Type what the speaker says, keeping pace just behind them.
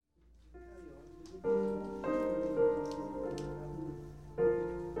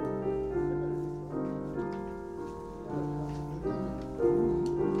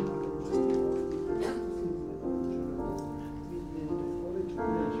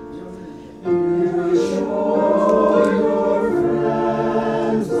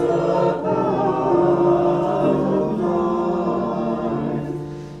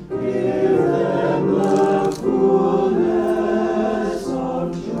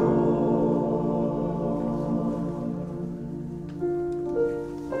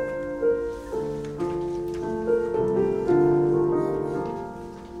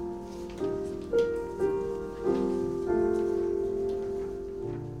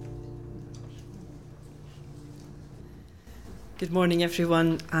Good morning,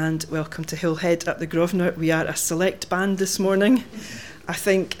 everyone, and welcome to Hillhead at the Grosvenor. We are a select band this morning. I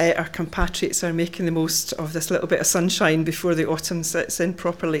think our compatriots are making the most of this little bit of sunshine before the autumn sets in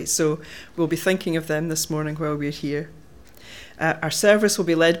properly, so we'll be thinking of them this morning while we're here. Our service will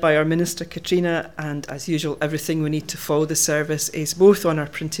be led by our minister, Katrina, and as usual, everything we need to follow the service is both on our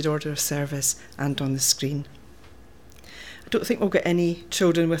printed order of service and on the screen. I don't think we'll get any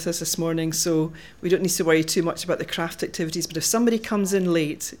children with us this morning, so we don't need to worry too much about the craft activities, but if somebody comes in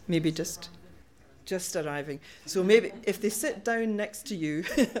late, maybe just arriving, so maybe if they sit down next to you,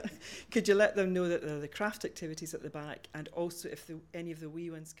 could you let them know that there are the craft activities at the back, and also if any of the wee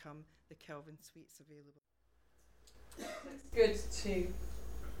ones come, the Kelvin Suite's available. It's good to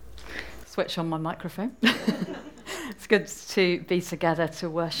switch on my microphone. It's good to be together to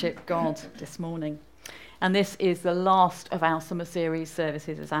worship God this morning. And this is the last of our summer series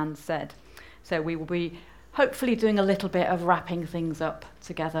services, as Anne said. So we will be hopefully doing a little bit of wrapping things up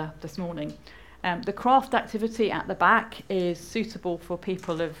together this morning. The craft activity at the back is suitable for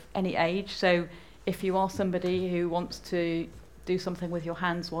people of any age. So if you are somebody who wants to do something with your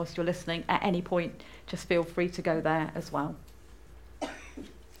hands whilst you're listening at any point, just feel free to go there as well.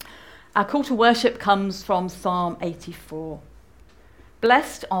 Our call to worship comes from Psalm 84.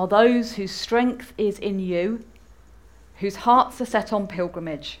 Blessed are those whose strength is in you, whose hearts are set on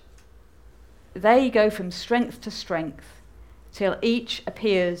pilgrimage. They go from strength to strength, till each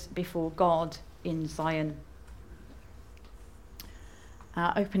appears before God in Zion.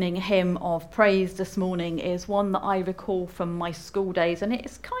 Our opening hymn of praise this morning is one that I recall from my school days, and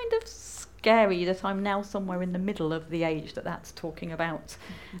it's kind of scary that I'm now somewhere in the middle of the age that's talking about.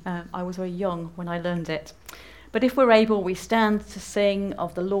 I was very young when I learned it. But if we're able, we stand to sing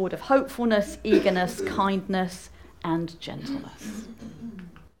of the Lord of hopefulness, eagerness, kindness, and gentleness.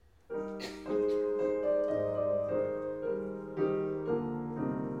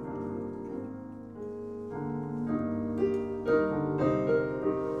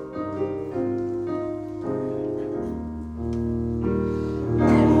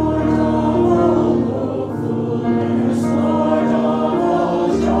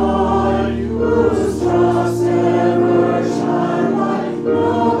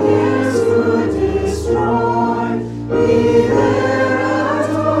 Destroy, be there.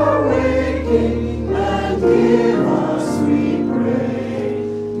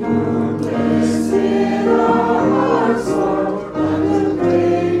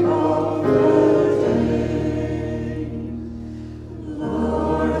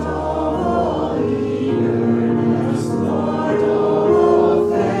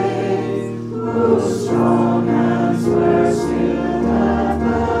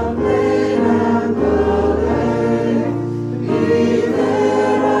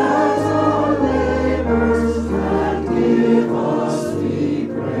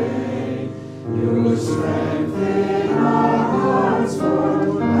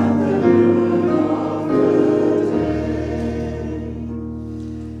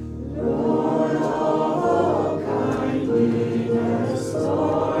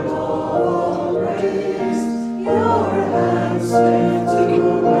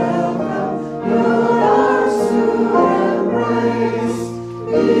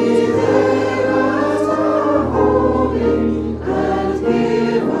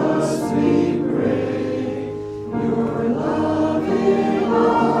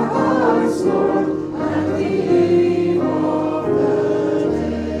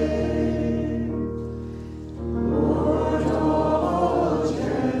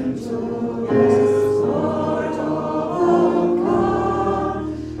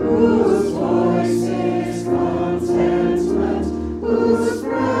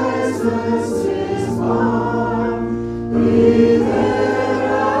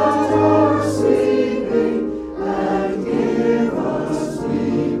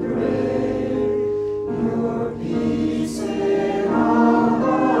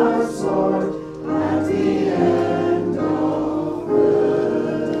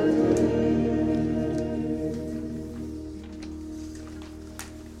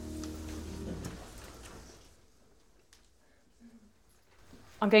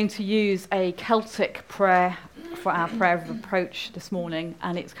 I'm going to use a Celtic prayer for our prayer of approach this morning,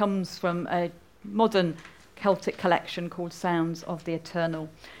 and it comes from a modern Celtic collection called Sounds of the Eternal.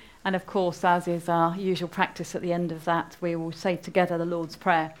 And of course, as is our usual practice at the end of that, we will say together the Lord's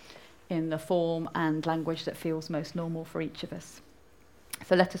Prayer in the form and language that feels most normal for each of us.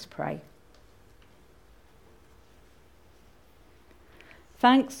 So let us pray.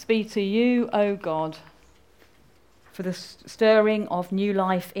 Thanks be to you, O God, for the stirring of new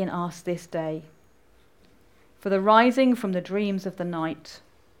life in us this day, for the rising from the dreams of the night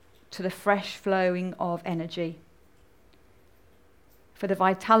to the fresh flowing of energy, for the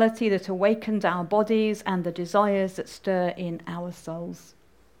vitality that awakened our bodies and the desires that stir in our souls.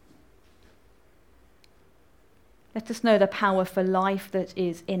 Let us know the power for life that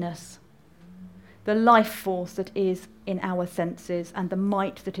is in us, the life force that is in our senses, and the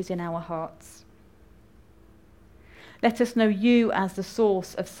might that is in our hearts. Let us know you as the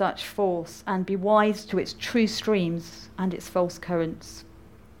source of such force and be wise to its true streams and its false currents.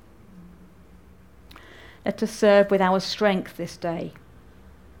 Let us serve with our strength this day.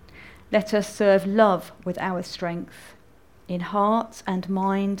 Let us serve love with our strength. In heart and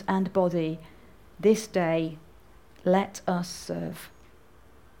mind and body, this day, let us serve.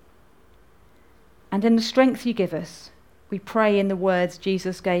 And in the strength you give us, we pray in the words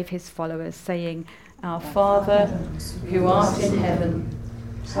Jesus gave his followers, saying, Our Father, who art in heaven,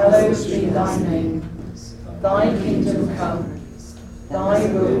 hallowed be thy name. Thy kingdom come, thy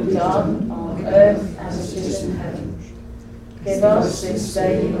will be done on earth as it is in heaven. Give us this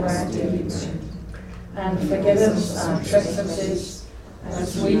day our daily bread, and forgive us our trespasses,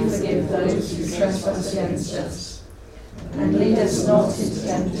 as we forgive those who trespass against us. And lead us not into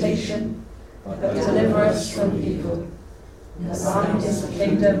temptation, but deliver us from evil. For thine is the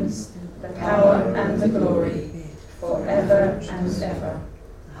kingdom, the power and the glory, forever and ever.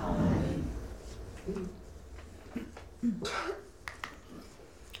 Amen.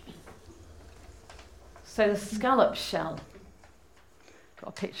 So the scallop shell. Got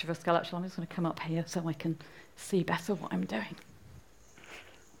a picture of a scallop shell. I'm just going to come up here so I can see better what I'm doing.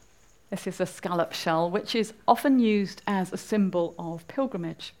 This is a scallop shell, which is often used as a symbol of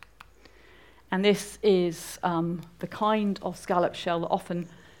pilgrimage. And this is the kind of scallop shell that often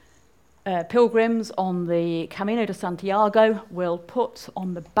pilgrims on the Camino de Santiago will put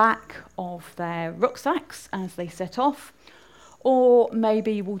on the back of their rucksacks as they set off, or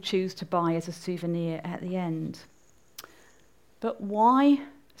maybe will choose to buy as a souvenir at the end. But why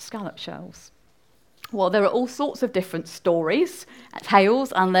scallop shells? Well, there are all sorts of different stories,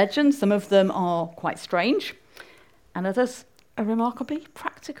 tales and legends. Some of them are quite strange, and others are remarkably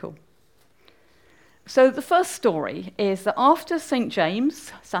practical. So the first story is that after St.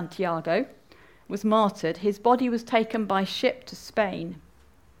 James, Santiago, was martyred, his body was taken by ship to Spain.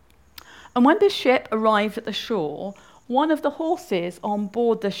 And when the ship arrived at the shore, one of the horses on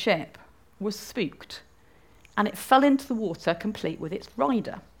board the ship was spooked, and it fell into the water complete with its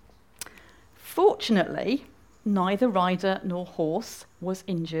rider. Fortunately, neither rider nor horse was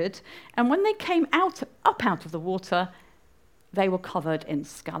injured, and when they came up out of the water, they were covered in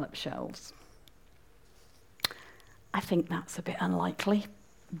scallop shells. I think that's a bit unlikely,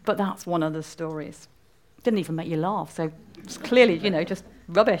 but that's one of the stories. Didn't even make you laugh, so it's clearly, just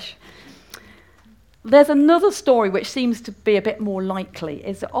rubbish. There's another story which seems to be a bit more likely,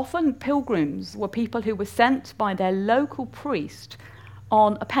 is that often pilgrims were people who were sent by their local priest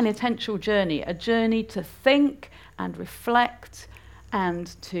on a penitential journey, a journey to think and reflect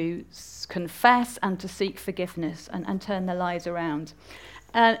and to confess and to seek forgiveness and turn their lives around.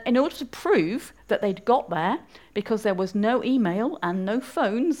 And in order to prove that they'd got there, because there was no email and no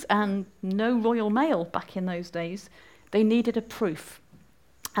phones and no Royal Mail back in those days, they needed a proof.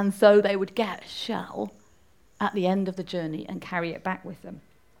 And so they would get a shell at the end of the journey and carry it back with them.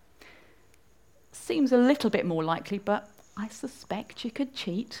 Seems a little bit more likely, but I suspect you could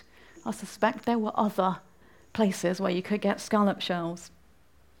cheat. I suspect there were other places where you could get scallop shells.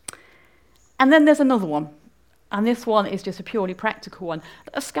 And then there's another one. And this one is just a purely practical one.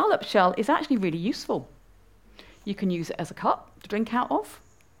 A scallop shell is actually really useful. You can use it as a cup to drink out of.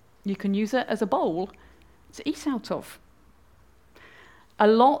 You can use it as a bowl to eat out of. A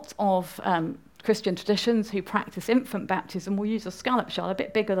lot of Christian traditions who practice infant baptism will use a scallop shell, a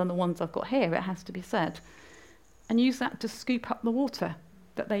bit bigger than the ones I've got here, it has to be said, and use that to scoop up the water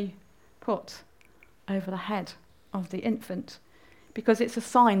that they put over the head of the infant, because it's a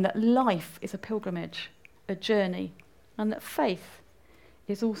sign that life is a pilgrimage, a journey, and that faith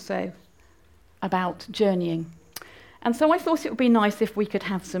is also about journeying. And so I thought it would be nice if we could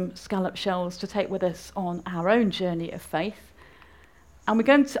have some scallop shells to take with us on our own journey of faith. And we're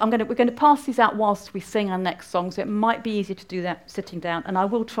going to pass these out whilst we sing our next song, so it might be easier to do that sitting down, and I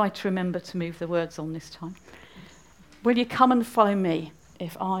will try to remember to move the words on this time. Will you come and follow me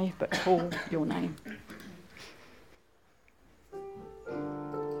if I but call your name?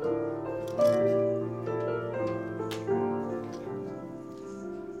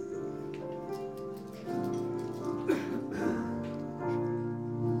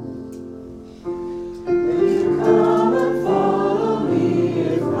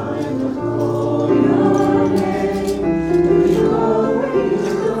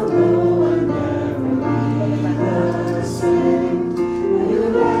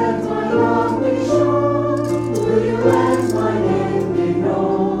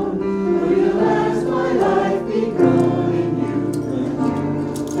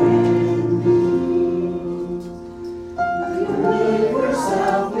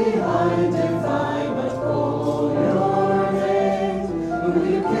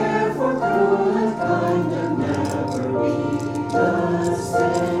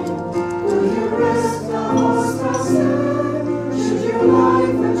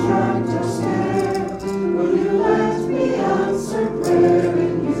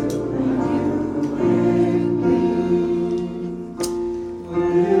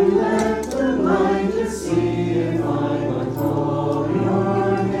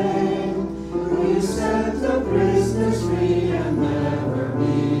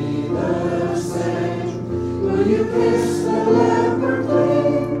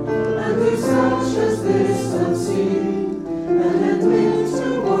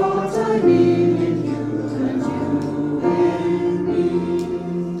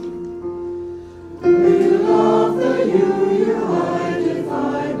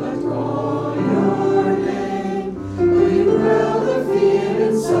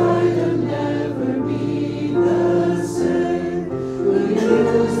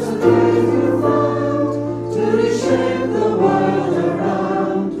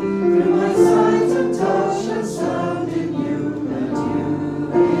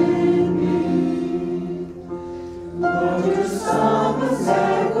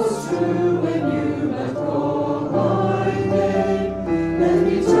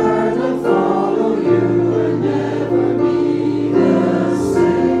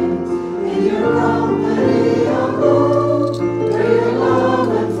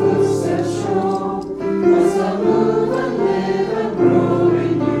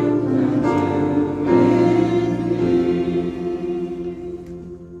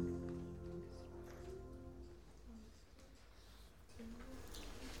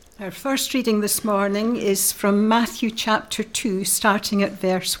 Our first reading this morning is from Matthew chapter 2, starting at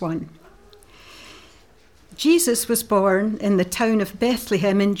verse 1. Jesus was born in the town of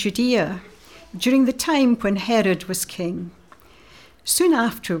Bethlehem in Judea during the time when Herod was king. Soon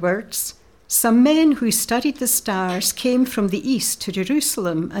afterwards, some men who studied the stars came from the east to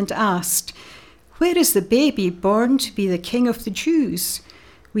Jerusalem and asked, "Where is the baby born to be the King of the Jews?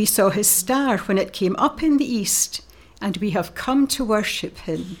 We saw his star when it came up in the east, and we have come to worship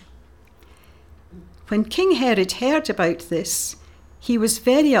him." When King Herod heard about this, he was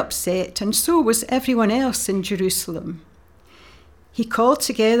very upset, and so was everyone else in Jerusalem. He called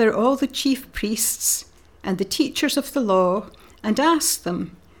together all the chief priests and the teachers of the law and asked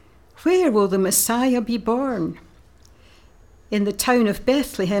them, "Where will the Messiah be born?" "In the town of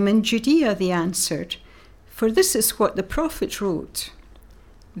Bethlehem in Judea," they answered, "for this is what the prophet wrote.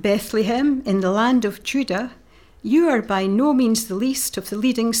 Bethlehem, in the land of Judah, you are by no means the least of the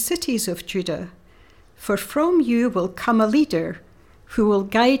leading cities of Judah, for from you will come a leader who will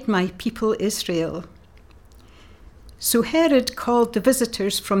guide my people Israel." So Herod called the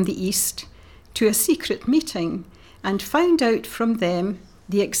visitors from the east to a secret meeting and found out from them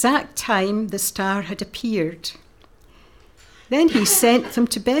the exact time the star had appeared. Then he sent them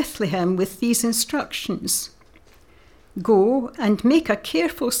to Bethlehem with these instructions: "Go and make a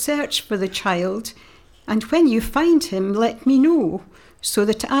careful search for the child, and when you find him, let me know, so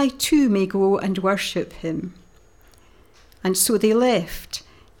that I too may go and worship him." And so they left,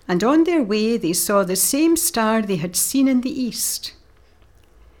 and on their way they saw the same star they had seen in the east.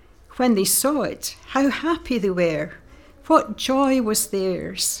 When they saw it, how happy they were! What joy was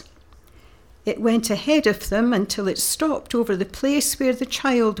theirs! It went ahead of them until it stopped over the place where the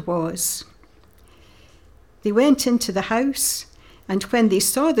child was. They went into the house, and when they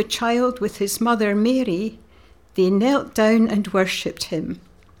saw the child with his mother Mary, they knelt down and worshipped him.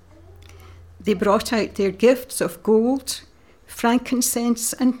 They brought out their gifts of gold,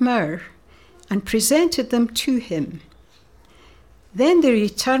 frankincense, and myrrh, and presented them to him. Then they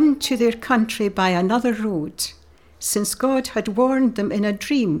returned to their country by another road, since God had warned them in a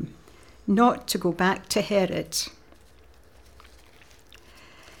dream not to go back to Herod.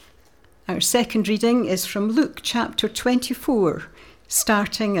 Our second reading is from Luke chapter 24,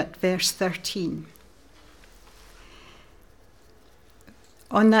 starting at verse 13.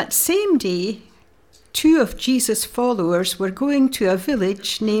 On that same day, 2 of Jesus' followers were going to a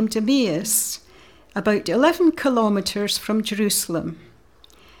village named Emmaus, about 11 kilometres from Jerusalem.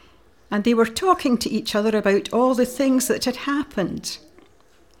 And they were talking to each other about all the things that had happened.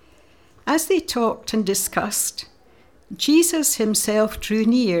 As they talked and discussed, Jesus himself drew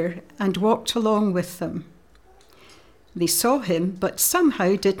near and walked along with them. They saw him, but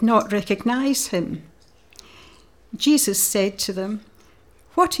somehow did not recognize him. Jesus said to them,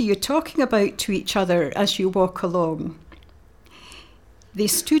 "What are you talking about to each other as you walk along?" They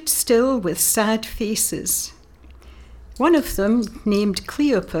stood still with sad faces. One of them, named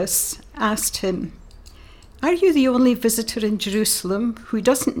Cleopas, asked him, "Are you the only visitor in Jerusalem who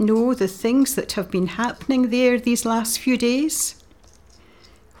doesn't know the things that have been happening there these last few days?"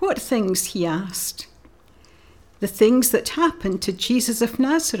 "What things?" he asked. "The things that happened to Jesus of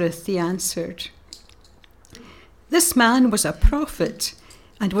Nazareth," they answered. "This man was a prophet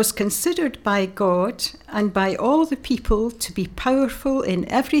and was considered by God and by all the people to be powerful in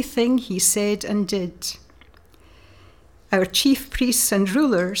everything he said and did. Our chief priests and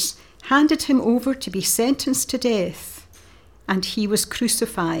rulers handed him over to be sentenced to death, and he was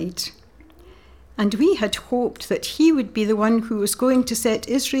crucified. And we had hoped that he would be the one who was going to set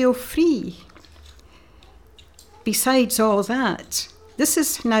Israel free. Besides all that, this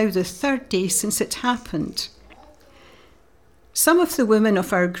is now the 3rd day since it happened. Some of the women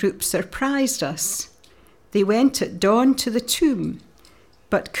of our group surprised us. They went at dawn to the tomb,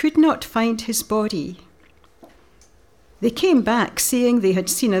 but could not find his body. They came back saying they had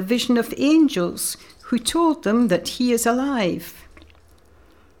seen a vision of angels who told them that he is alive.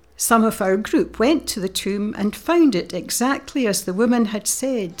 Some of our group went to the tomb and found it exactly as the woman had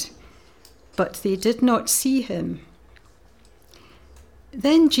said, but they did not see him."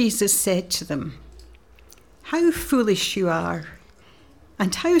 Then Jesus said to them, "How foolish you are,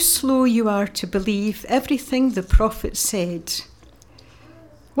 and how slow you are to believe everything the prophet said.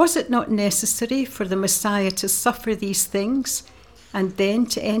 Was it not necessary for the Messiah to suffer these things and then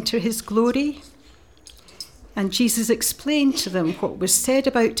to enter his glory?" And Jesus explained to them what was said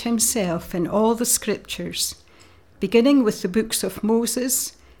about himself in all the scriptures, beginning with the books of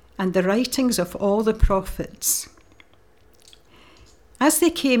Moses and the writings of all the prophets. As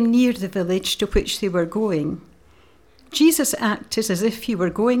they came near the village to which they were going, Jesus acted as if he were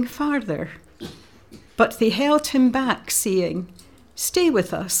going farther, but they held him back, saying, "Stay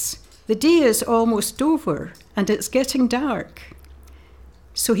with us. The day is almost over, and it's getting dark."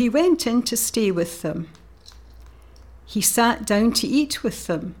 So he went in to stay with them. He sat down to eat with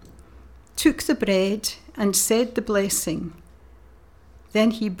them, took the bread, and said the blessing.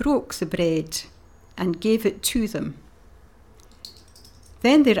 Then he broke the bread and gave it to them.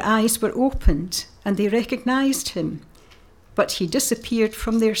 Then their eyes were opened, and they recognized him, but he disappeared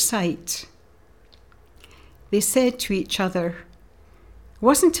from their sight. They said to each other,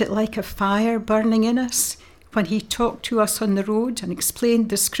 "Wasn't it like a fire burning in us when he talked to us on the road and explained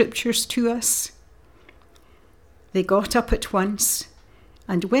the scriptures to us?" They got up at once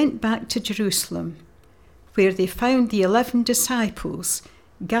and went back to Jerusalem, where they found the 11 disciples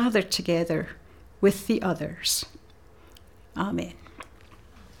gathered together with the others. Amen.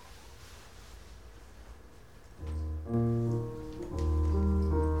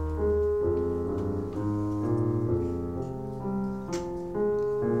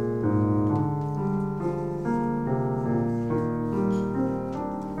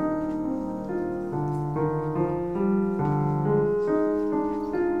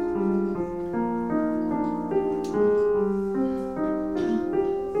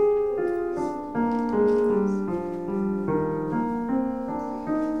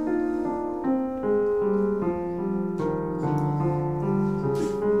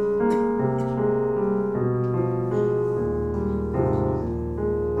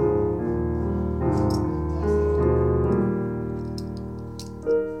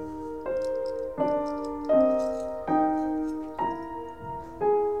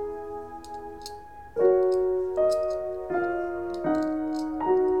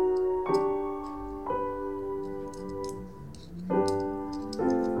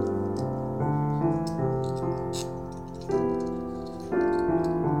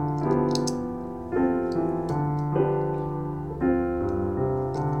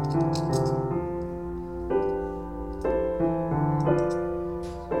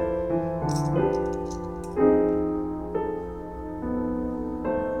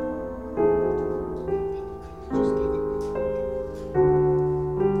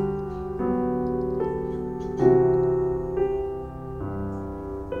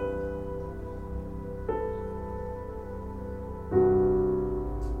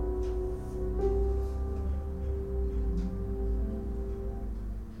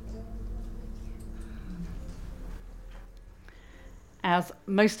 as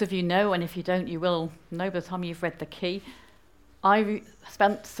most of you know, and if you don't, you will know by the time you've read the key, I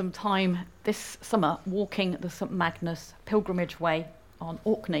spent some time this summer walking the St Magnus Pilgrimage Way on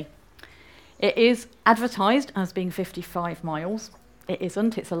Orkney. It is advertised as being 55 miles. It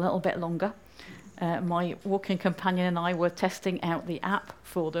isn't, it's a little bit longer. My walking companion and I were testing out the app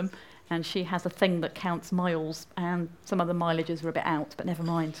for them, and she has a thing that counts miles, and some of the mileages were a bit out, but never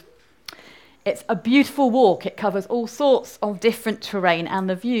mind. It's a beautiful walk. It covers all sorts of different terrain, and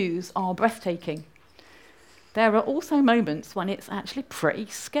the views are breathtaking. There are also moments when it's actually pretty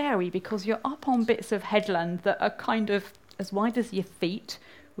scary because you're up on bits of headland that are kind of as wide as your feet,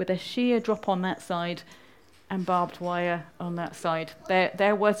 with a sheer drop on that side and barbed wire on that side.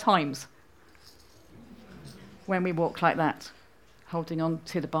 There were times when we walked like that, holding on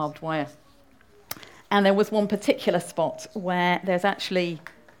to the barbed wire. And there was one particular spot where there's actually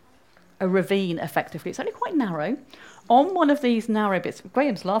a ravine, effectively. It's only quite narrow. On one of these narrow bits,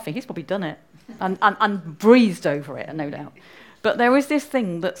 Graham's laughing, he's probably done it, and breezed over it, no doubt. But there is this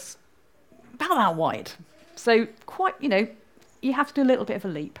thing that's about that wide. So quite, you have to do a little bit of a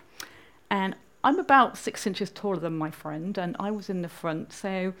leap. And I'm about 6 inches taller than my friend, and I was in the front,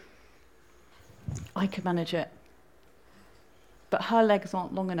 so I could manage it. But her legs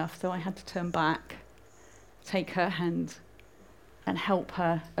aren't long enough, so I had to turn back, take her hand, and help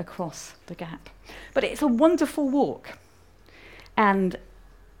her across the gap. But it's a wonderful walk. And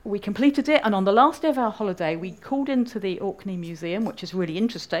we completed it, and on the last day of our holiday, we called into the Orkney Museum, which is really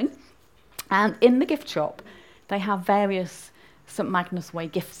interesting. And in the gift shop, they have various St Magnus Way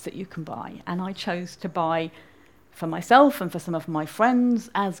gifts that you can buy. And I chose to buy, for myself and for some of my friends,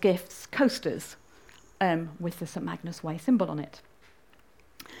 as gifts, coasters with the St Magnus Way symbol on it.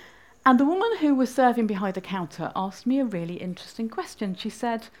 And the woman who was serving behind the counter asked me a really interesting question. She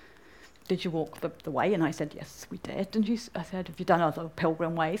said, "Did you walk the way?" And I said, "Yes, we did." And I said, "Have you done other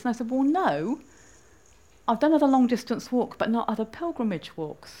pilgrim ways?" And I said, "Well, no. I've done other long-distance walk, but not other pilgrimage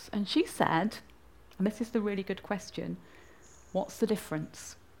walks." And she said, and this is the really good question, what's the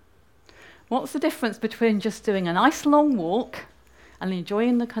difference? What's the difference between just doing a nice long walk and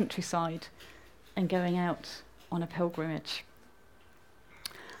enjoying the countryside and going out on a pilgrimage?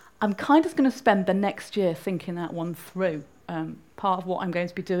 I'm kind of going to spend the next year thinking that one through. Part of what I'm going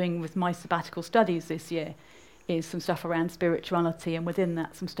to be doing with my sabbatical studies this year is some stuff around spirituality, and within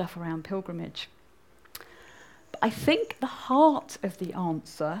that some stuff around pilgrimage. But I think the heart of the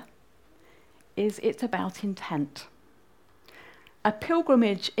answer is it's about intent. A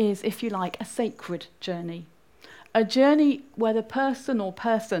pilgrimage is, if you like, a sacred journey. A journey where the person or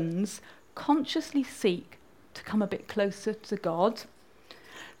persons consciously seek to come a bit closer to God,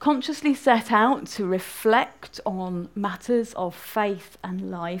 consciously set out to reflect on matters of faith and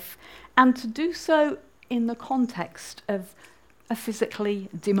life, and to do so in the context of a physically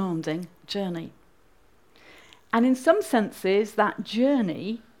demanding journey. And in some senses, that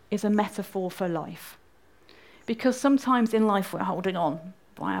journey is a metaphor for life. Because sometimes in life we're holding on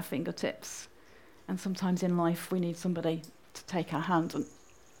by our fingertips, and sometimes in life we need somebody to take our hand and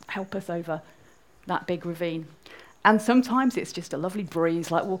help us over that big ravine. And sometimes it's just a lovely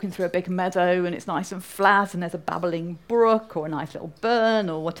breeze, like walking through a big meadow and it's nice and flat and there's a babbling brook or a nice little burn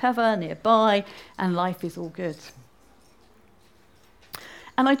or whatever nearby, and life is all good.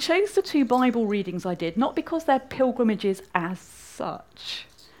 And I chose the 2 Bible readings I did, not because they're pilgrimages as such,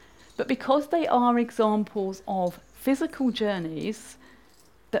 but because they are examples of physical journeys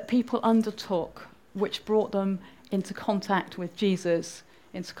that people undertook, which brought them into contact with Jesus,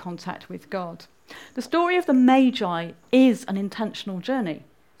 into contact with God. The story of the Magi is an intentional journey.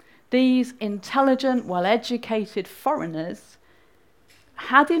 These intelligent, well-educated foreigners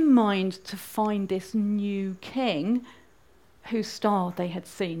had in mind to find this new king whose star they had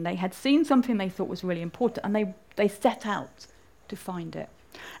seen. They had seen something they thought was really important, and they set out to find it.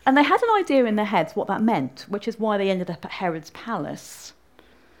 And they had an idea in their heads what that meant, which is why they ended up at Herod's palace.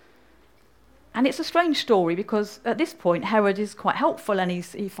 And it's a strange story because at this point Herod is quite helpful, and he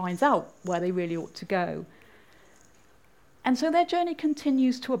finds out where they really ought to go. And so their journey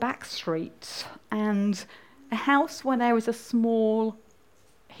continues to a back street and a house where there is a small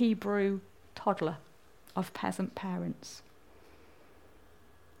Hebrew toddler of peasant parents.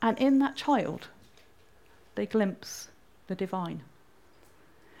 And in that child, they glimpse the divine.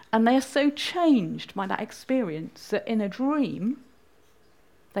 And they are so changed by that experience that in a dream,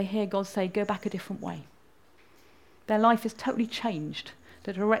 they hear God say, "Go back a different way." Their life is totally changed.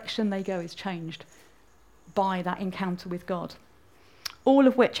 The direction they go is changed by that encounter with God. All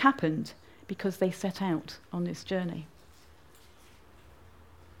of which happened because they set out on this journey.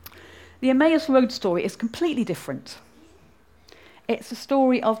 The Emmaus Road story is completely different. It's a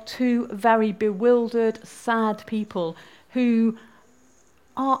story of two very bewildered, sad people who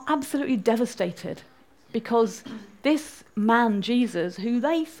are absolutely devastated because this man, Jesus, who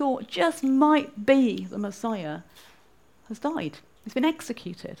they thought just might be the Messiah, has died. He's been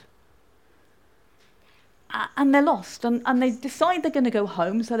executed. And they're lost, and they decide they're going to go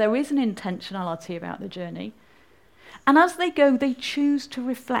home, so there is an intentionality about the journey. And as they go, they choose to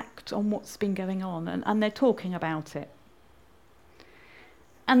reflect on what's been going on, and they're talking about it.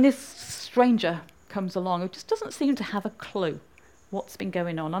 And this stranger comes along who just doesn't seem to have a clue what's been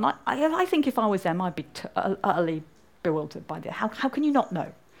going on. And I think if I was them, I'd be utterly bewildered by this. How can you not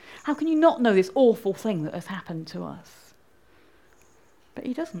know? How can you not know this awful thing that has happened to us? But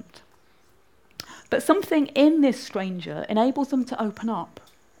he doesn't. But something in this stranger enables them to open up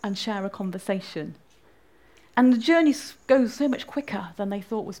and share a conversation. And the journey goes so much quicker than they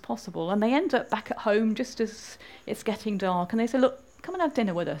thought was possible. And they end up back at home just as it's getting dark. And they say, look, come and have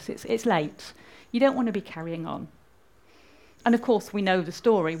dinner with us. It's late. You don't want to be carrying on. And of course, we know the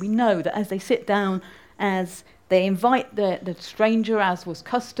story. We know that as they sit down, as they invite the stranger, as was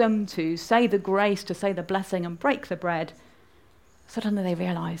custom, to say the grace, to say the blessing and break the bread, suddenly they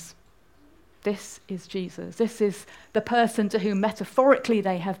realise, this is Jesus. This is the person to whom metaphorically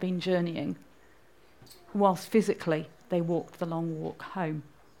they have been journeying, whilst physically they walked the long walk home.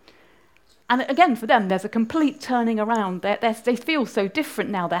 And again, for them, there's a complete turning around. They feel so different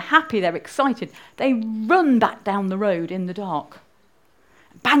now. They're happy, they're excited. They run back down the road in the dark,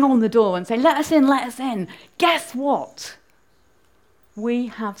 bang on the door and say, let us in, let us in. Guess what? We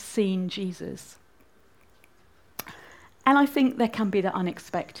have seen Jesus. And I think there can be the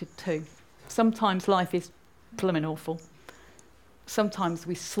unexpected too. Sometimes life is blooming awful. Sometimes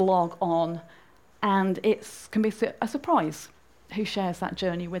we slog on, and it can be a surprise who shares that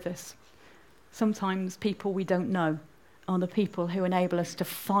journey with us. Sometimes people we don't know are the people who enable us to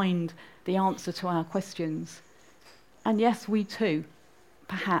find the answer to our questions. And yes, we too,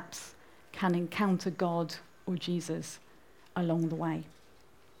 perhaps, can encounter God or Jesus along the way.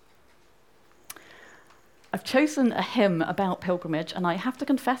 I've chosen a hymn about pilgrimage, and I have to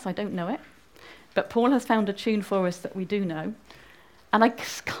confess I don't know it, but Paul has found a tune for us that we do know. And I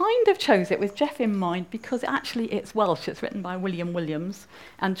kind of chose it with Jeff in mind because it's Welsh. It's written by William Williams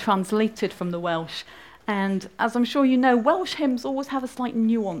and translated from the Welsh. And as I'm sure you know, Welsh hymns always have a slight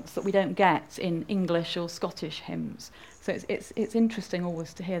nuance that we don't get in English or Scottish hymns. So it's interesting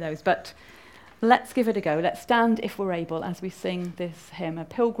always to hear those. But let's give it a go. Let's stand, if we're able, as we sing this hymn, A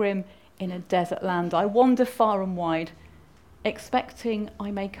Pilgrim in a Desert Land. I wander far and wide, expecting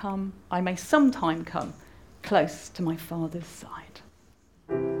I may sometime come close to my Father's side.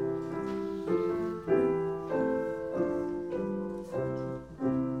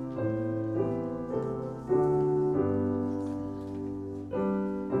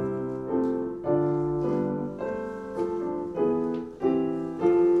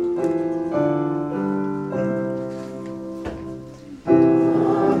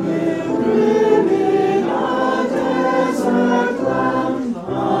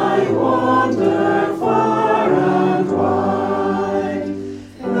 I wander far and wide.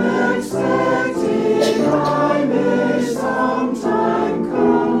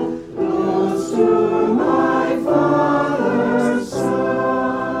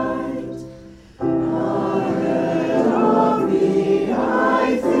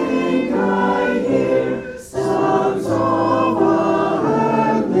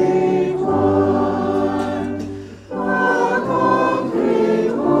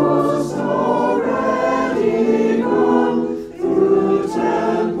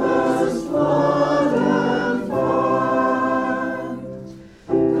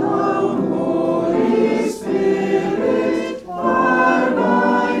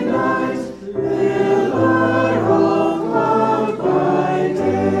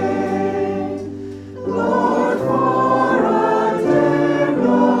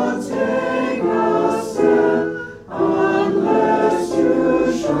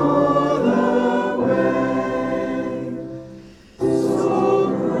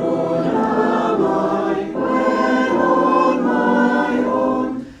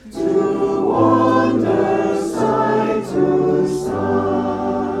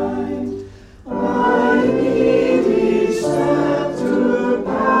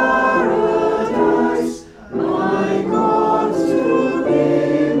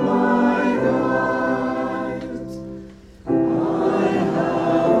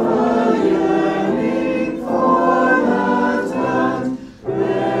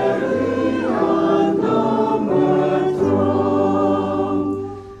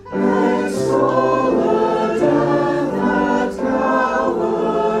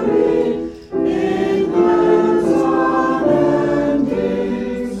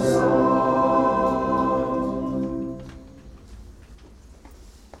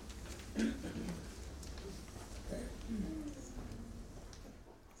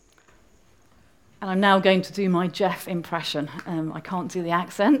 I'm now going to do my Jeff impression. I can't do the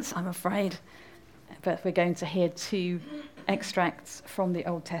accent, I'm afraid, but we're going to hear two extracts from the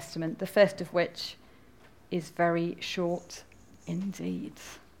Old Testament, the first of which is very short indeed.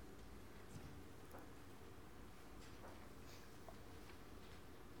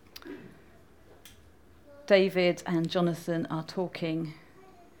 David and Jonathan are talking,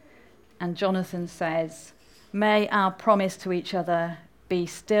 and Jonathan says, "May our promise to each other be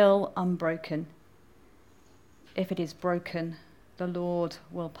still unbroken. If it is broken, the Lord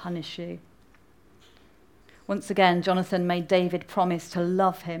will punish you." Once again, Jonathan made David promise to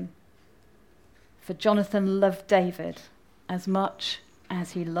love him, for Jonathan loved David as much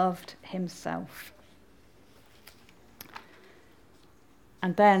as he loved himself.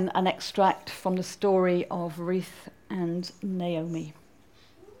 And then an extract from the story of Ruth and Naomi.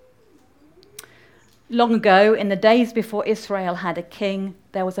 Long ago, in the days before Israel had a king,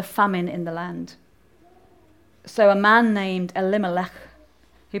 there was a famine in the land. So a man named Elimelech,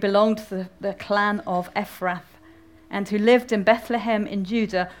 who belonged to the clan of Ephrath and who lived in Bethlehem in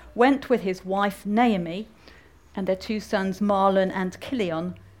Judah, went with his wife Naomi and their two sons Mahlon and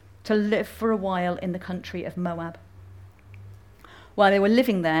Chilion to live for a while in the country of Moab. While they were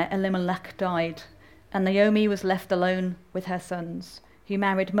living there, Elimelech died, and Naomi was left alone with her sons, who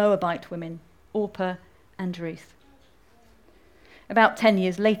married Moabite women, Orpah and Ruth. About 10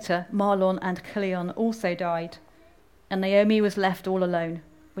 years later, Mahlon and Chilion also died, and Naomi was left all alone,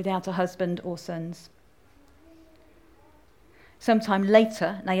 without a husband or sons. Sometime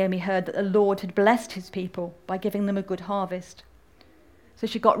later, Naomi heard that the Lord had blessed his people by giving them a good harvest. So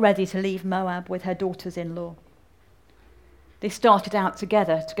she got ready to leave Moab with her daughters-in-law. They started out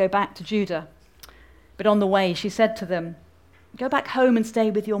together to go back to Judah. But on the way, she said to them, "Go back home and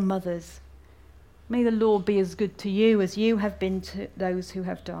stay with your mothers. May the Lord be as good to you as you have been to those who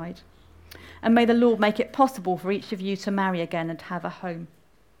have died. And may the Lord make it possible for each of you to marry again and have a home."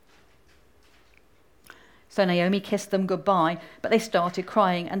 So Naomi kissed them goodbye, but they started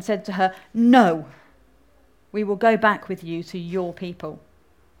crying and said to her, "No, we will go back with you to your people."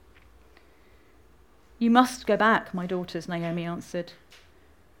 "You must go back, my daughters," Naomi answered.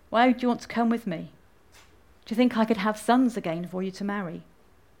 "Why do you want to come with me? Do you think I could have sons again for you to marry?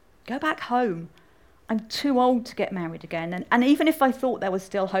 Go back home. I'm too old to get married again. And even if I thought there was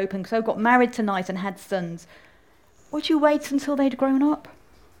still hope and so got married tonight and had sons, would you wait until they'd grown up?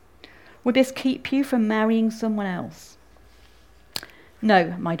 Would this keep you from marrying someone else?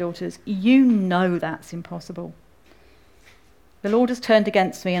 No, my daughters, you know that's impossible. The Lord has turned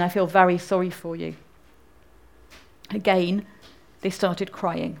against me and I feel very sorry for you." Again, they started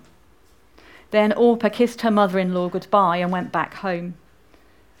crying. Then Orpah kissed her mother-in-law goodbye and went back home.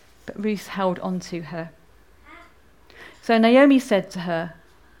 But Ruth held on to her. So Naomi said to her,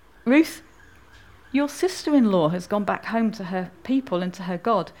 "Ruth, your sister-in-law has gone back home to her people and to her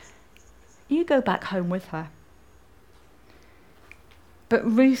God. You go back home with her." But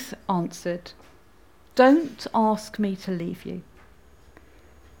Ruth answered, "Don't ask me to leave you.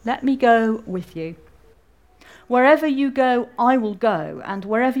 Let me go with you. Wherever you go, I will go, and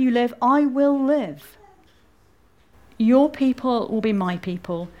wherever you live, I will live. Your people will be my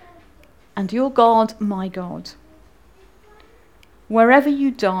people, and your God my God. Wherever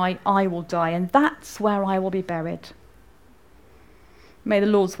you die, I will die, and that's where I will be buried. May the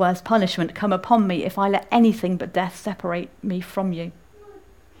Lord's worst punishment come upon me if I let anything but death separate me from you."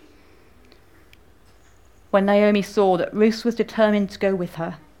 When Naomi saw that Ruth was determined to go with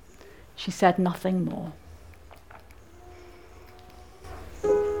her, she said nothing more.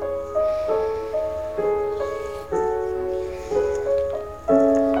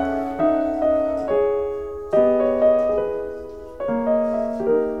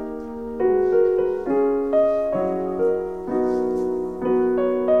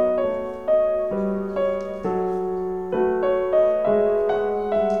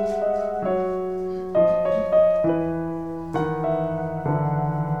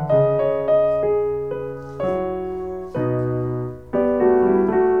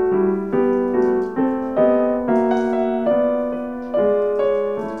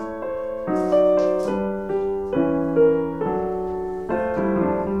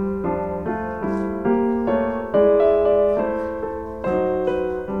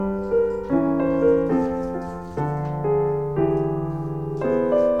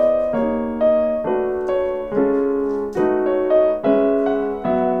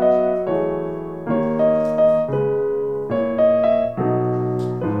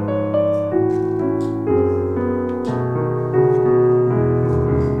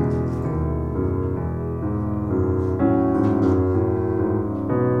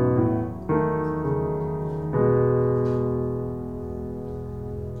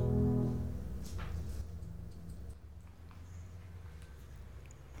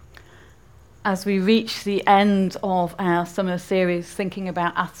 as we reach the end of our summer series thinking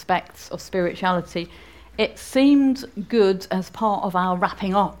about aspects of spirituality, it seemed good as part of our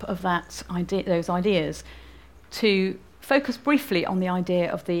wrapping up of those ideas to focus briefly on the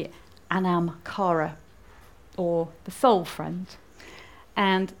idea of the Anam Cara, or the soul friend.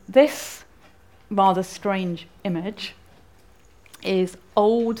 And this rather strange image is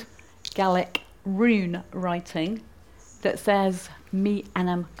old Gaelic rune writing that says "Mi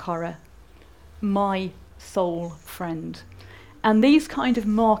Anam Cara," my soul friend. And these kind of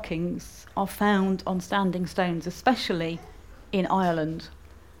markings are found on standing stones, especially in Ireland,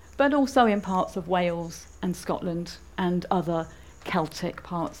 but also in parts of Wales and Scotland and other Celtic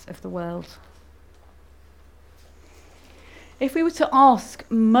parts of the world. If we were to ask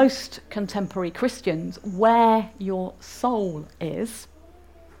most contemporary Christians where your soul is,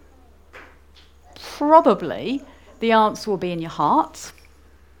 probably the answer will be in your heart,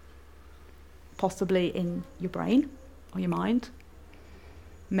 possibly in your brain or your mind,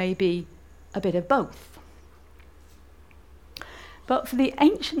 maybe a bit of both. But for the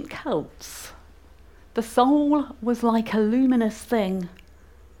ancient Celts, the soul was like a luminous thing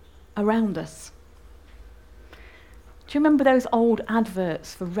around us. Do you remember those old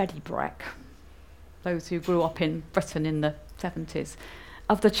adverts for Ready Brek? Those who grew up in Britain in the 70s,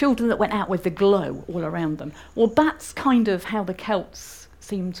 of the children that went out with the glow all around them. Well, that's kind of how the Celts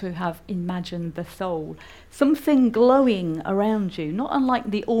seem to have imagined the soul. Something glowing around you, not unlike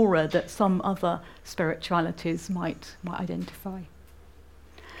the aura that some other spiritualities might identify.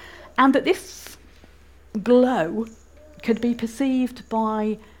 And that this glow could be perceived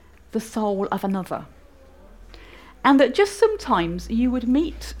by the soul of another. And that just sometimes you would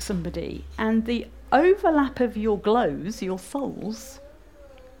meet somebody and the overlap of your glows, your souls,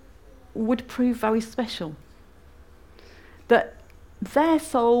 would prove very special. That their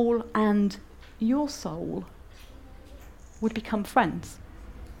soul and your soul would become friends.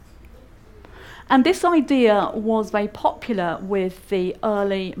 And this idea was very popular with the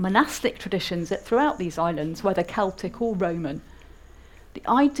early monastic traditions that throughout these islands, whether Celtic or Roman. The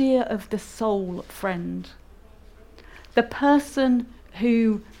idea of the soul friend. The person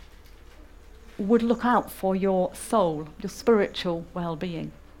who would look out for your soul, your spiritual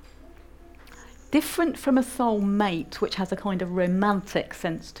well-being. Different from a soul mate, which has a kind of romantic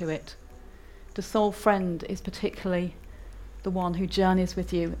sense to it. The soul friend is particularly the one who journeys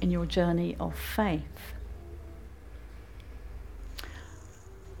with you in your journey of faith.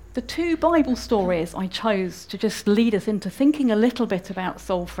 The two Bible stories I chose to just lead us into thinking a little bit about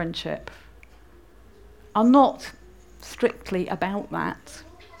soul friendship are not strictly about that.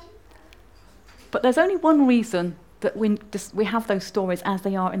 But there's only one reason that we have those stories as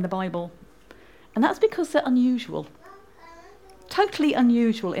they are in the Bible, and that's because they're unusual. Totally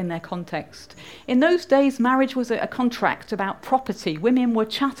unusual in their context. In those days, marriage was a contract about property. Women were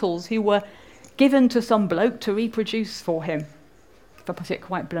chattels who were given to some bloke to reproduce for him, if I put it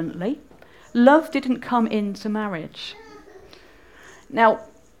quite bluntly. Love didn't come into marriage. Now,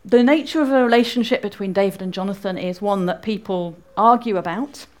 the nature of a relationship between David and Jonathan is one that people argue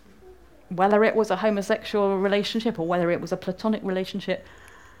about, whether it was a homosexual relationship or whether it was a platonic relationship.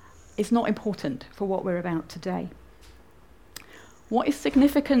 Is not important for what we're about today. What is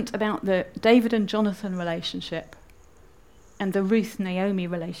significant about the David and Jonathan relationship and the Ruth-Naomi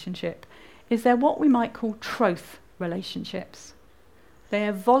relationship is they're what we might call troth relationships. They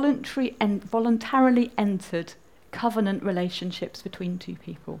are voluntarily entered covenant relationships between two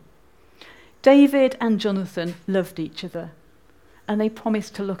people. David and Jonathan loved each other, and they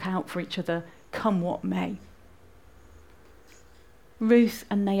promised to look out for each other, come what may. Ruth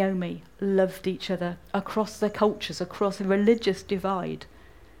and Naomi loved each other across their cultures, across a religious divide,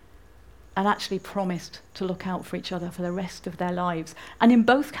 and actually promised to look out for each other for the rest of their lives. And in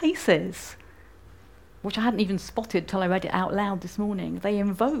both cases, which I hadn't even spotted till I read it out loud this morning, they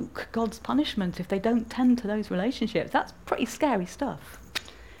invoke God's punishment if they don't tend to those relationships. That's pretty scary stuff.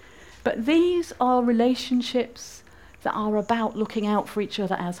 But these are relationships that are about looking out for each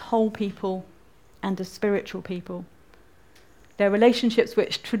other as whole people and as spiritual people. They're relationships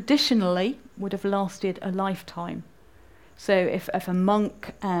which traditionally would have lasted a lifetime. So if a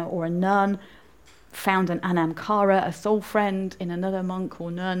monk or a nun found an Anam Cara, a soul friend, in another monk or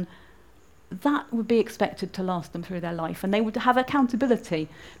nun, that would be expected to last them through their life. And they would have accountability.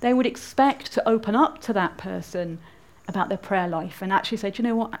 They would expect to open up to that person about their prayer life and actually say, do you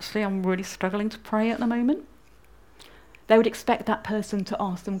know what, actually I'm really struggling to pray at the moment. They would expect that person to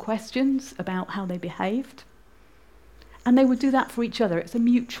ask them questions about how they behaved. And they would do that for each other. It's a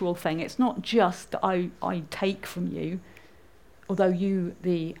mutual thing. It's not just that I take from you although you,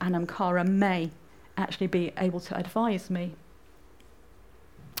 the Anam Cara, may actually be able to advise me.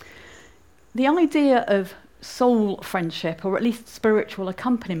 The idea of soul friendship, or at least spiritual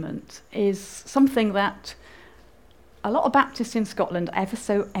accompaniment, is something that a lot of Baptists in Scotland are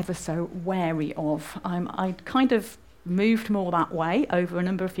ever so wary of. I kind of moved more that way over a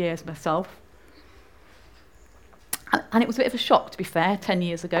number of years myself. And it was a bit of a shock, to be fair, 10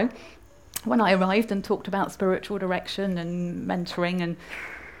 years ago, when I arrived and talked about spiritual direction and mentoring, and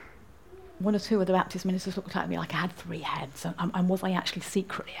one or two of the Baptist ministers looked at me like I had 3 heads, and was I actually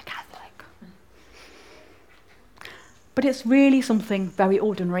secretly a Catholic? But it's really something very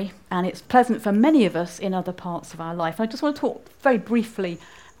ordinary, and it's pleasant for many of us in other parts of our life. And I just want to talk very briefly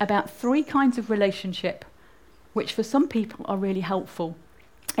about 3 kinds of relationship which for some people are really helpful,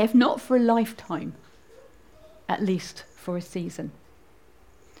 if not for a lifetime, at least for a season.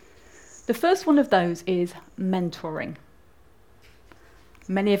 The first one of those is mentoring.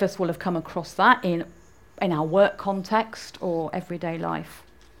 Many of us will have come across that in our work context or everyday life.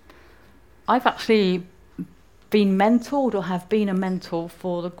 I've actually been mentored or have been a mentor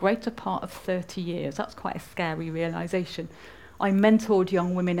for the greater part of 30 years. That's quite a scary realisation. I mentored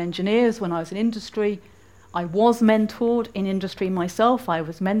young women engineers when I was in industry. I was mentored in industry myself. I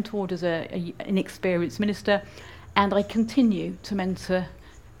was mentored as an experienced minister, and I continue to mentor,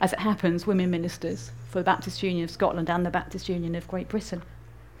 as it happens, women ministers for the Baptist Union of Scotland and the Baptist Union of Great Britain.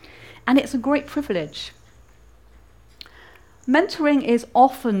 And it's a great privilege. Mentoring is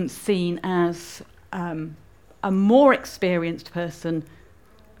often seen as a more experienced person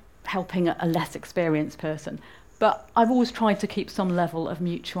helping a less experienced person. But I've always tried to keep some level of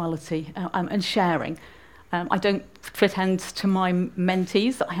mutuality and sharing. I don't pretend to my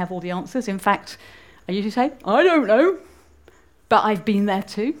mentees that I have all the answers. In fact, I usually say, I don't know, but I've been there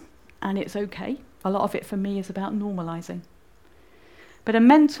too, and it's okay. A lot of it for me is about normalising. But a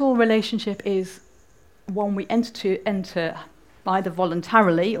mentor relationship is one we enter either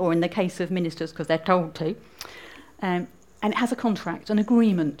voluntarily or, in the case of ministers, because they're told to, and it has a contract, an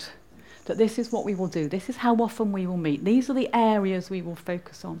agreement, that this is what we will do, this is how often we will meet, these are the areas we will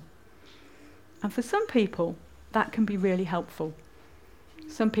focus on. And for some people, that can be really helpful.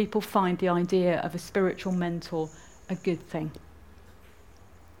 Some people find the idea of a spiritual mentor a good thing.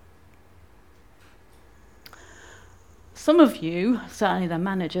 Some of you, certainly the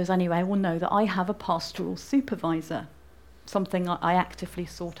managers anyway, will know that I have a pastoral supervisor, something I actively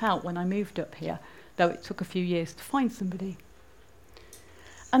sought out when I moved up here, though it took a few years to find somebody.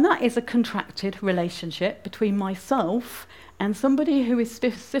 And that is a contracted relationship between myself and somebody who is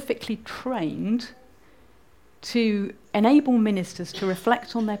specifically trained to enable ministers to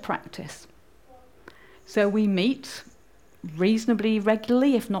reflect on their practice. So we meet reasonably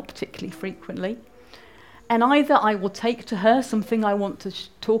regularly, if not particularly frequently, and either I will take to her something I want to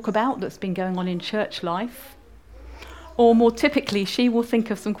talk about that's been going on in church life, or more typically, she will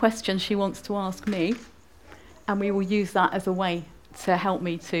think of some questions she wants to ask me, and we will use that as a way to help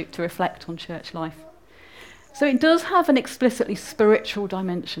me to reflect on church life. So it does have an explicitly spiritual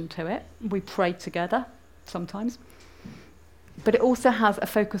dimension to it. We pray together sometimes. But it also has a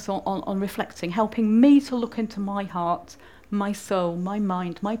focus on reflecting, helping me to look into my heart, my soul, my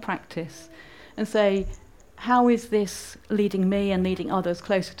mind, my practice, and say, how is this leading me and leading others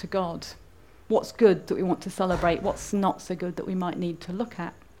closer to God? What's good that we want to celebrate? What's not so good that we might need to look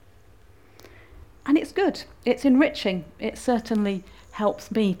at? And it's good. It's enriching. It certainly helps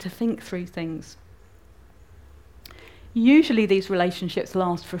me to think through things. Usually these relationships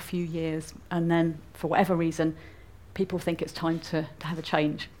last for a few years, and then, for whatever reason, people think it's time to have a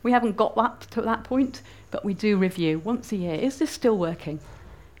change. We haven't got that to that point, but we do review once a year. Is this still working?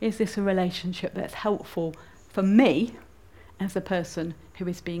 Is this a relationship that's helpful for me as a person who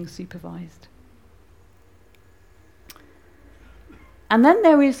is being supervised? And then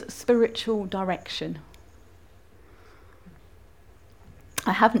there is spiritual direction.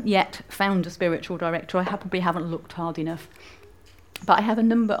 I haven't yet found a spiritual director. I probably haven't looked hard enough. But I have a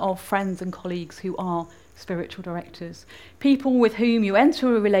number of friends and colleagues who are spiritual directors, people with whom you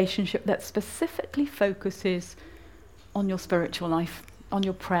enter a relationship that specifically focuses on your spiritual life, on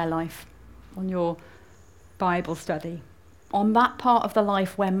your prayer life, on your Bible study, on that part of the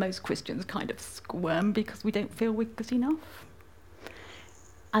life where most Christians kind of squirm because we don't feel we're good enough.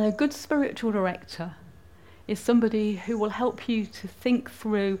 And a good spiritual director is somebody who will help you to think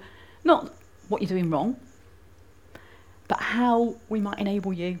through not what you're doing wrong, but how we might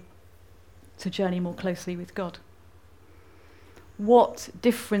enable you to journey more closely with God. What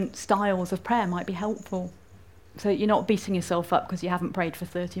different styles of prayer might be helpful, so that you're not beating yourself up because you haven't prayed for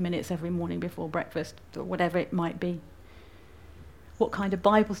 30 minutes every morning before breakfast, or whatever it might be. What kind of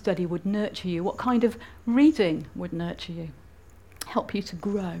Bible study would nurture you? What kind of reading would nurture you? Help you to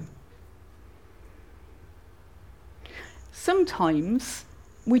grow. Sometimes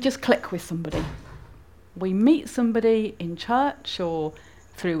we just click with somebody. We meet somebody in church or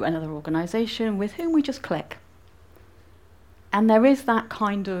through another organisation with whom we just click. And there is that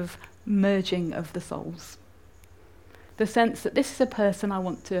kind of merging of the souls. The sense that this is a person I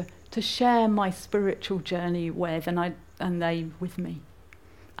want to share my spiritual journey with, and they with me.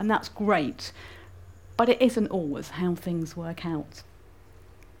 And that's great. But it isn't always how things work out.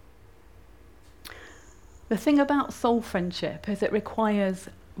 The thing about soul friendship is it requires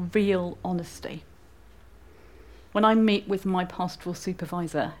real honesty. When I meet with my pastoral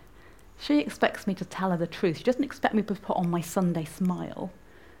supervisor, she expects me to tell her the truth. She doesn't expect me to put on my Sunday smile,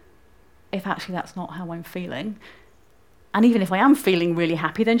 if actually that's not how I'm feeling. And even if I am feeling really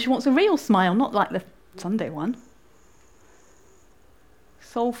happy, then she wants a real smile, not like the Sunday one.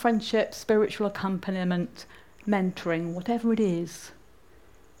 Soul friendship, spiritual accompaniment, mentoring, whatever it is,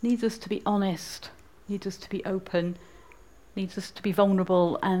 needs us to be honest, needs us to be open, needs us to be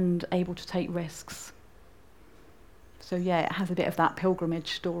vulnerable and able to take risks. So yeah, it has a bit of that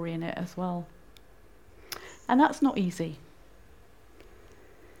pilgrimage story in it as well. And that's not easy.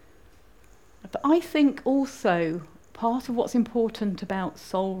 But I think also part of what's important about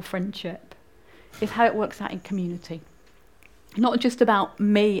soul friendship is how it works out in community. Not just about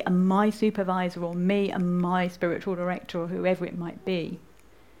me and my supervisor or me and my spiritual director or whoever it might be,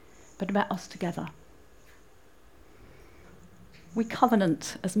 but about us together. We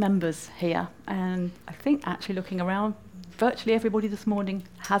covenant as members here, and I think actually looking around, virtually everybody this morning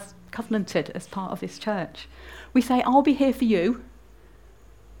has covenanted as part of this church. We say, I'll be here for you,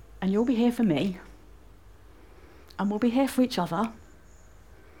 and you'll be here for me, and we'll be here for each other,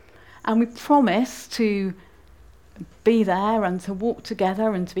 and we promise to be there and to walk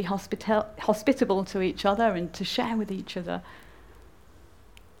together and to be hospitable to each other and to share with each other.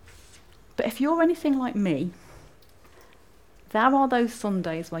 But if you're anything like me, there are those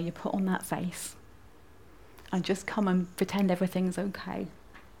Sundays where you put on that face and just come and pretend everything's okay.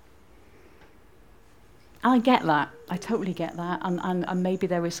 I get that. I totally get that. And maybe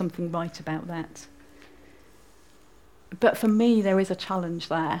there is something right about that. But for me, there is a challenge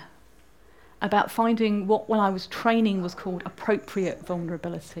there about finding what, when I was training, was called appropriate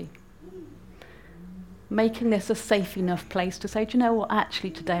vulnerability. Making this a safe enough place to say, do you know what,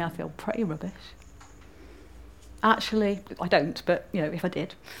 actually today I feel pretty rubbish. Actually, I don't, but if I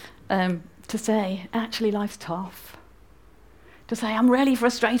did, to say, actually life's tough. To say, I'm really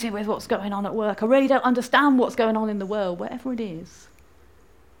frustrated with what's going on at work. I really don't understand what's going on in the world, whatever it is.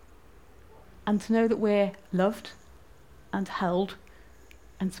 And to know that we're loved and held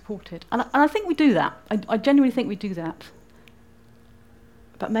and supported. And I think we do that. I genuinely think we do that.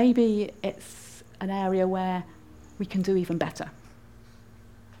 But maybe it's an area where we can do even better.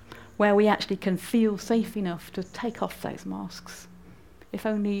 Where we actually can feel safe enough to take off those masks, if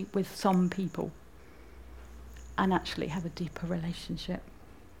only with some people, and actually have a deeper relationship.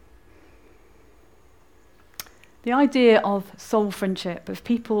 The idea of soul friendship, of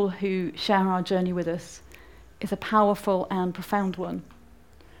people who share our journey with us, is a powerful and profound one.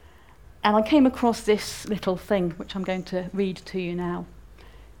 And I came across this little thing, which I'm going to read to you now,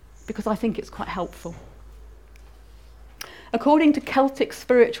 because I think it's quite helpful. According to Celtic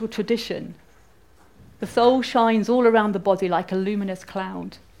spiritual tradition, the soul shines all around the body like a luminous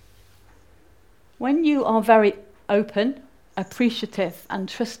cloud. When you are very open, appreciative, and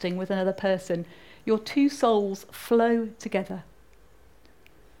trusting with another person, your two souls flow together.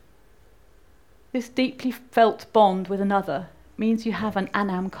 This deeply felt bond with another means you have an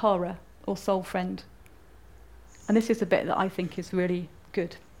anam cara, or soul friend. And this is the bit that I think is really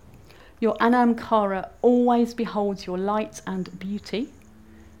good. Your anam cara always beholds your light and beauty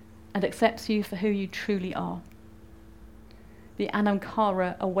and accepts you for who you truly are. The anam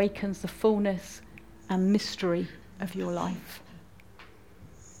cara awakens the fullness and mystery of your life.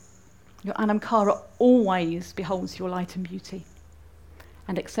 Your anam cara always beholds your light and beauty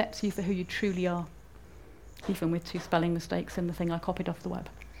and accepts you for who you truly are, even with 2 spelling mistakes in the thing I copied off the web.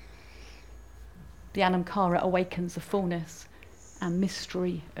 The anam cara awakens the fullness and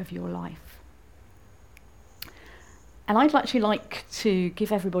mystery of your life. And I'd actually like to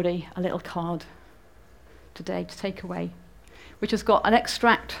give everybody a little card today to take away, which has got an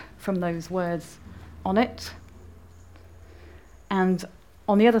extract from those words on it. And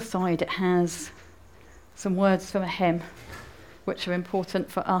on the other side, it has some words from a hymn, which are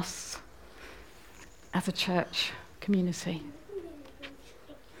important for us as a church community.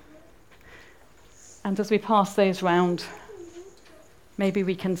 And as we pass those round, maybe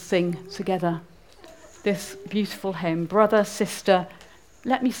we can sing together this beautiful hymn. Brother, sister,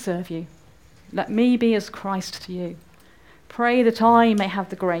 let me serve you. Let me be as Christ to you. Pray that I may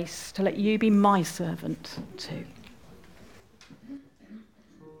have the grace to let you be my servant too.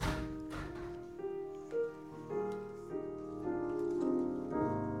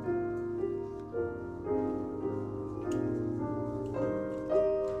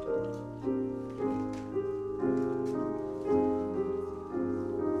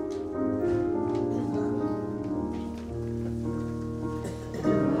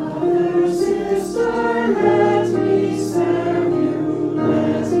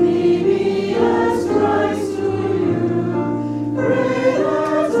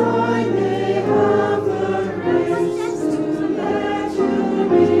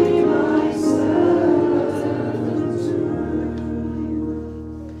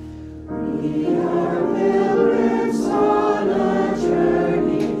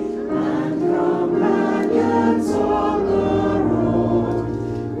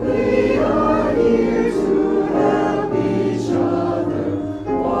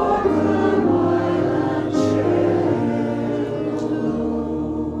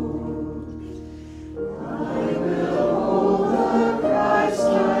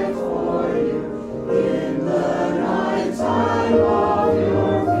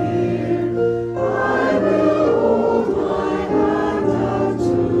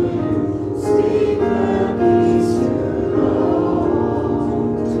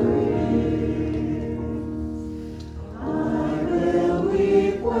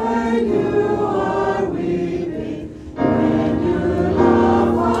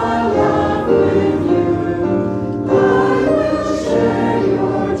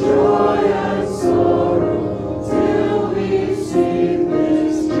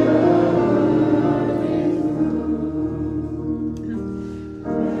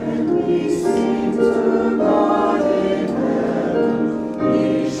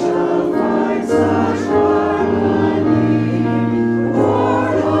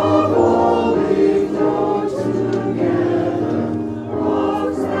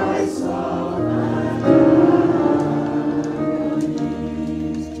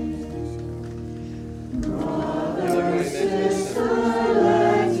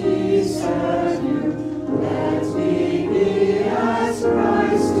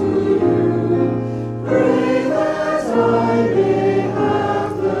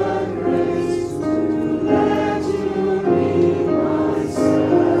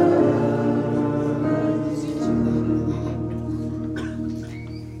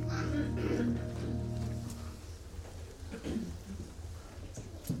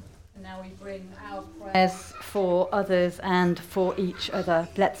 Prayers for others and for each other.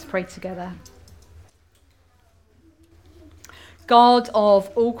 Let's pray together. God of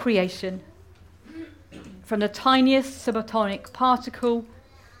all creation, from the tiniest subatomic particle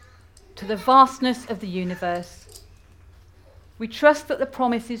to the vastness of the universe, we trust that the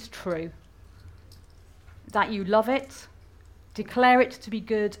promise is true, that you love it, declare it to be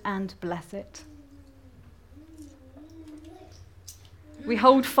good, and bless it. We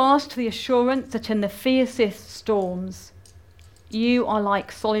hold fast to the assurance that in the fiercest storms, you are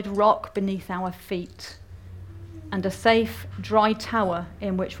like solid rock beneath our feet and a safe, dry tower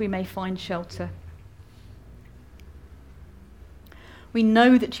in which we may find shelter. We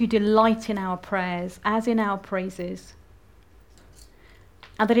know that you delight in our prayers as in our praises,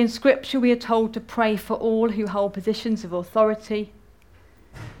 and that in Scripture we are told to pray for all who hold positions of authority,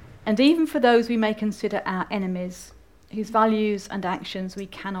 and even for those we may consider our enemies, whose values and actions we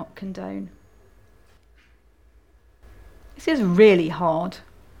cannot condone. This is really hard.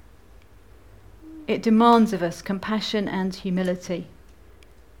 It demands of us compassion and humility,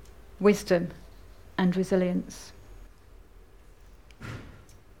 wisdom and resilience.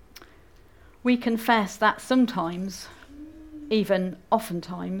 We confess that sometimes, even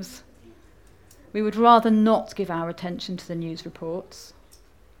oftentimes, we would rather not give our attention to the news reports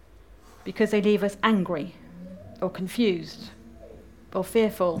because they leave us angry or confused or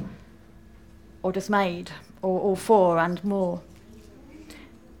fearful or dismayed or all four and more.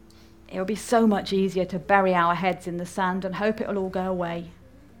 It would be so much easier to bury our heads in the sand and hope it'll all go away.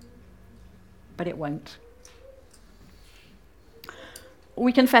 But it won't.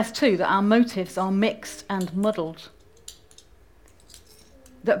 We confess too that our motives are mixed and muddled,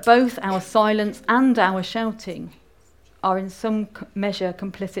 that both our silence and our shouting are in some measure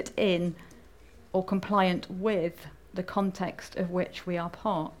complicit in or compliant with the context of which we are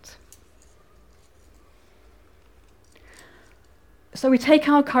part. So we take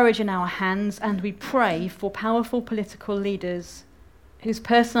our courage in our hands and we pray for powerful political leaders whose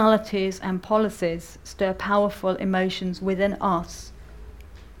personalities and policies stir powerful emotions within us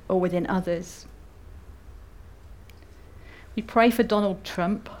or within others. We pray for Donald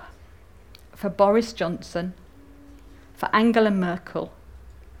Trump, for Boris Johnson, for Angela Merkel,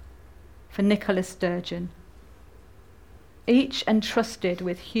 for Nicola Sturgeon, each entrusted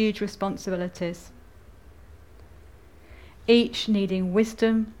with huge responsibilities, each needing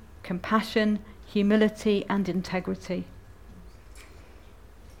wisdom, compassion, humility, and integrity.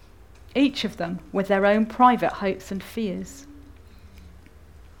 Each of them with their own private hopes and fears.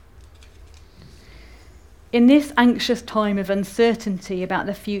 In this anxious time of uncertainty about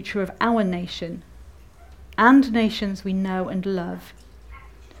the future of our nation and nations we know and love,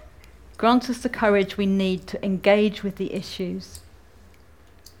 grant us the courage we need to engage with the issues,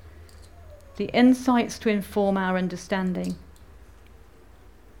 the insights to inform our understanding,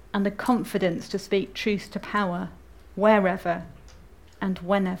 and the confidence to speak truth to power wherever and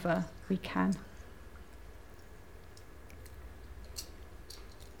whenever we can.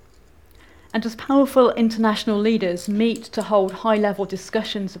 And as powerful international leaders meet to hold high-level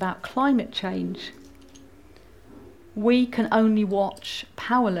discussions about climate change, we can only watch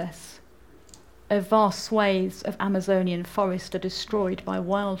powerless as vast swathes of Amazonian forest are destroyed by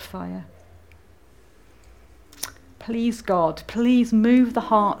wildfire. Please, God, please move the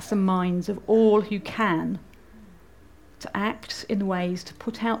hearts and minds of all who can to act in ways to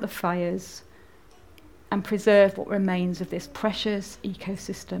put out the fires and preserve what remains of this precious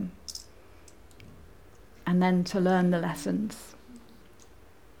ecosystem, and then to learn the lessons.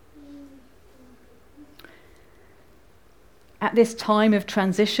 At this time of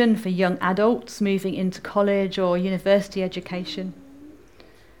transition for young adults moving into college or university education,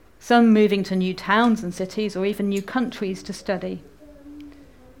 some moving to new towns and cities or even new countries to study,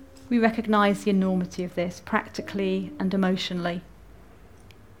 we recognise the enormity of this practically and emotionally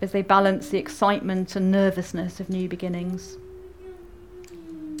as they balance the excitement and nervousness of new beginnings.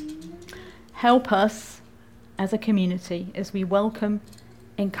 Help us as a community as we welcome,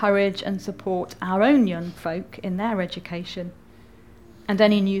 encourage and support our own young folk in their education and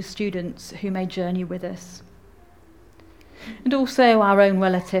any new students who may journey with us, and also our own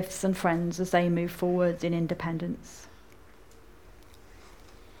relatives and friends as they move forward in independence.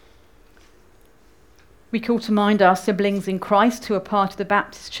 We call to mind our siblings in Christ who are part of the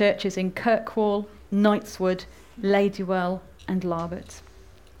Baptist churches in Kirkwall, Knightswood, Ladywell and Larbert.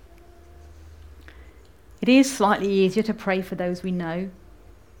 It is slightly easier to pray for those we know,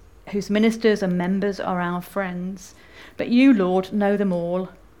 whose ministers and members are our friends, but you, Lord, know them all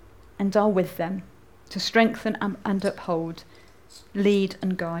and are with them to strengthen and uphold, lead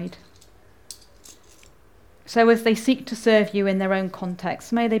and guide. So as they seek to serve you in their own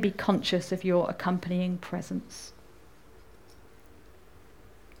context, may they be conscious of your accompanying presence.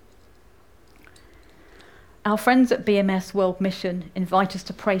 Our friends at BMS World Mission invite us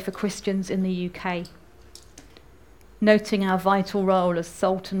to pray for Christians in the UK, noting our vital role as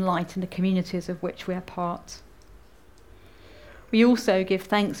salt and light in the communities of which we are part. We also give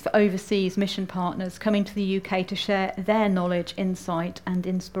thanks for overseas mission partners coming to the UK to share their knowledge, insight and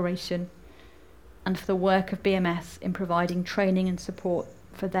inspiration, and for the work of BMS in providing training and support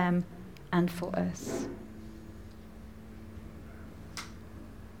for them and for us.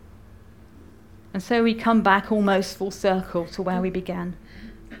 And so we come back almost full circle to where we began,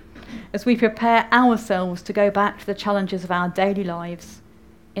 as we prepare ourselves to go back to the challenges of our daily lives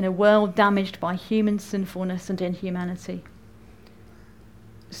in a world damaged by human sinfulness and inhumanity.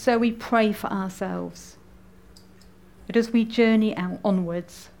 So we pray for ourselves, that as we journey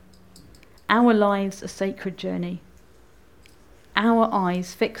onwards, our lives a sacred journey, our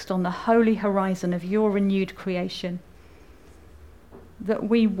eyes fixed on the holy horizon of your renewed creation, that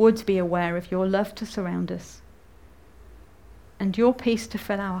we would be aware of your love to surround us and your peace to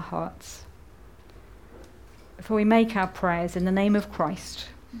fill our hearts. For we make our prayers in the name of Christ,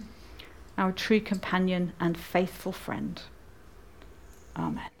 our true companion and faithful friend.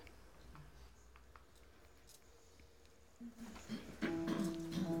 Amen.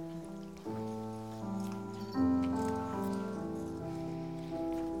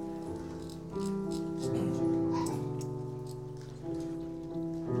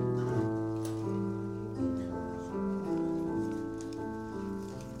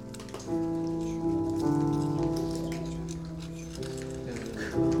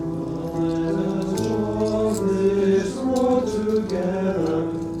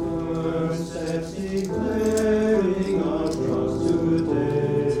 Together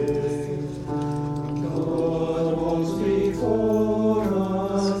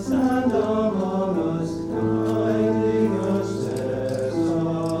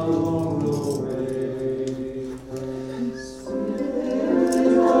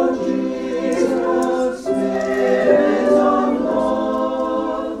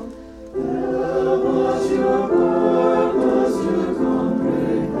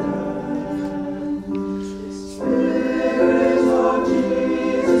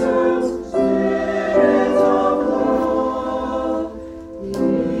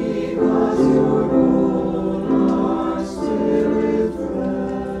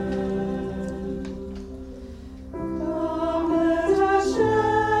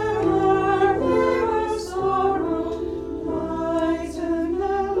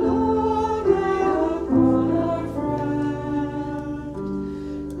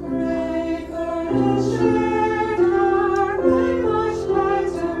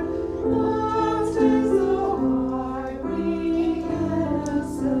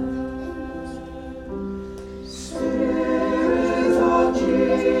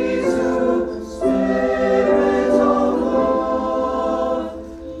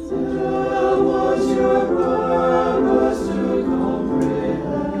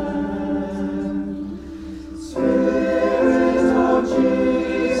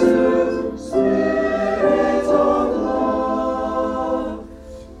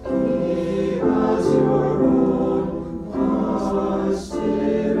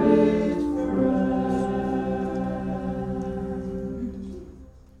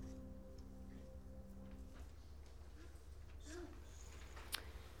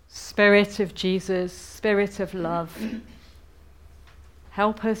Spirit of Jesus, Spirit of love,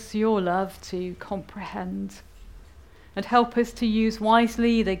 help us, your love, to comprehend, and help us to use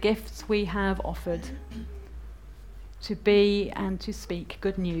wisely the gifts we have offered, to be and to speak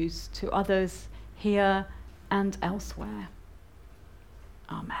good news to others here and elsewhere.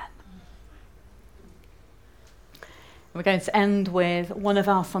 Amen. We're going to end with one of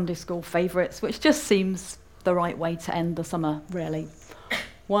our Sunday school favourites, which just seems the right way to end the summer, really.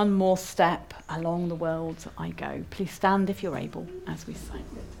 One more step along the world I go. Please stand if you're able as we sing.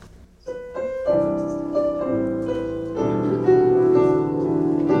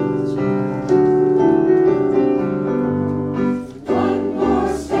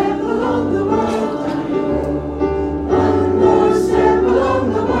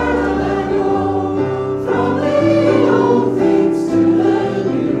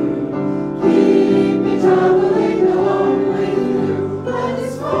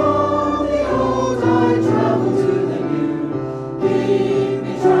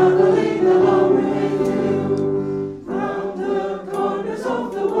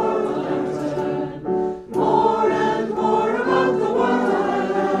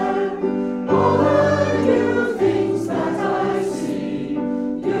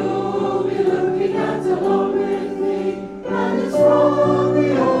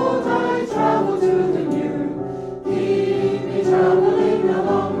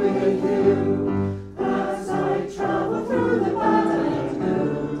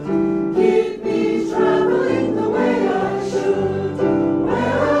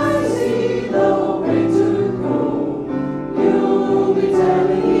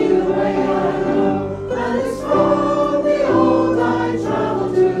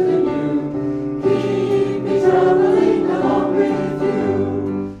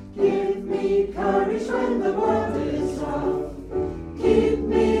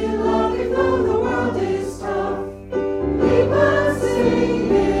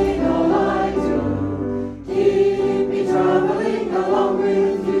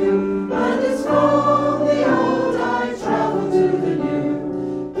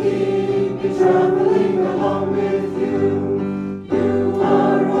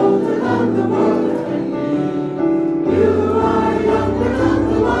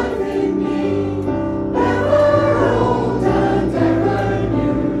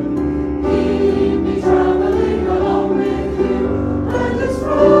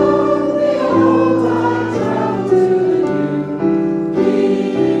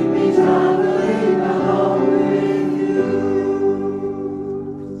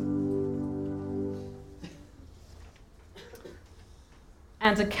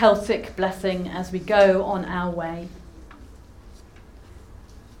 And a Celtic blessing as we go on our way.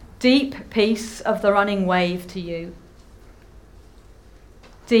 Deep peace of the running wave to you.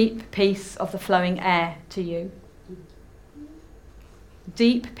 Deep peace of the flowing air to you.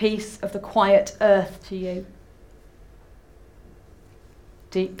 Deep peace of the quiet earth to you.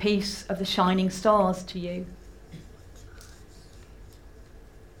 Deep peace of the shining stars to you.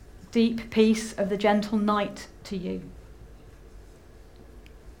 Deep peace of the gentle night to you.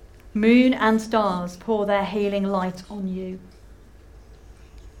 Moon and stars pour their healing light on you.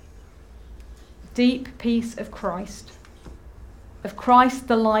 Deep peace of Christ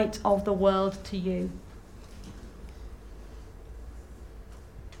the light of the world to you.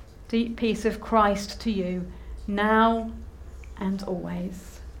 Deep peace of Christ to you, now and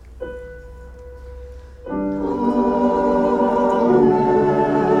always.